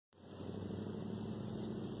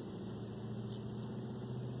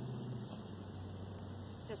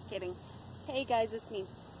Just kidding. Hey guys, it's me.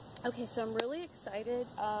 Okay, so I'm really excited.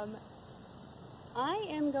 I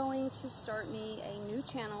am going to start me a new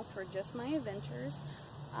channel for just my adventures.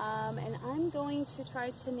 And I'm going to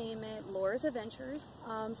try to name it Laura's Adventures.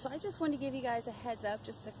 So I just wanted to give you guys a heads up,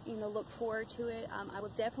 just to look forward to it. I will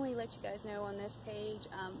definitely let you guys know on this page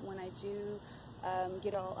when I do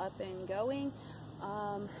get all up and going.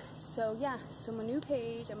 So yeah, so my new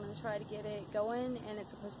page, I'm going to try to get it going, and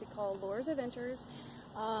it's supposed to be called Laura's Adventures.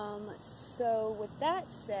 So with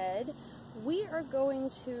that said, we are going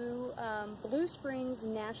to Blue Springs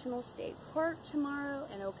National State Park tomorrow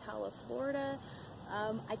in Ocala, Florida.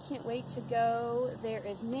 I can't wait to go. There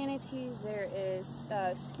is manatees, there is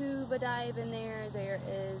scuba diving there, there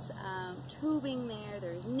is tubing there,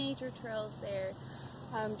 there's nature trails there,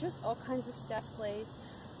 just all kinds of stuff place.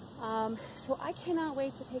 So I cannot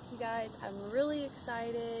wait to take you guys. I'm really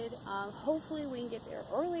excited. Hopefully we can get there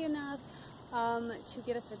early enough to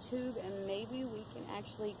get us a tube, and maybe we can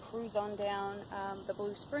actually cruise on down the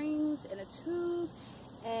Blue Springs in a tube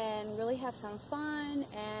and really have some fun.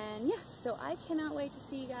 And yeah, so I cannot wait to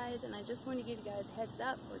see you guys, and I just want to give you guys a heads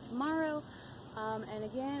up for tomorrow. And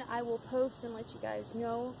again, I will post and let you guys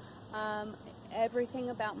know everything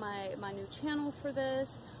about my new channel for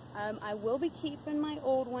this. I will be keeping my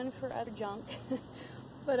old one for other junk,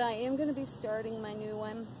 but I am going to be starting my new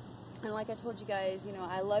one. And like I told you guys,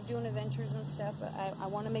 I love doing adventures and stuff, but I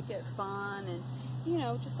want to make it fun and,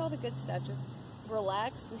 just all the good stuff. Just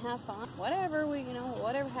relax and have fun. Whatever,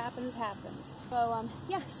 whatever happens, happens. So,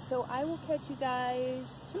 yeah, so I will catch you guys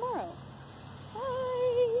tomorrow. Bye!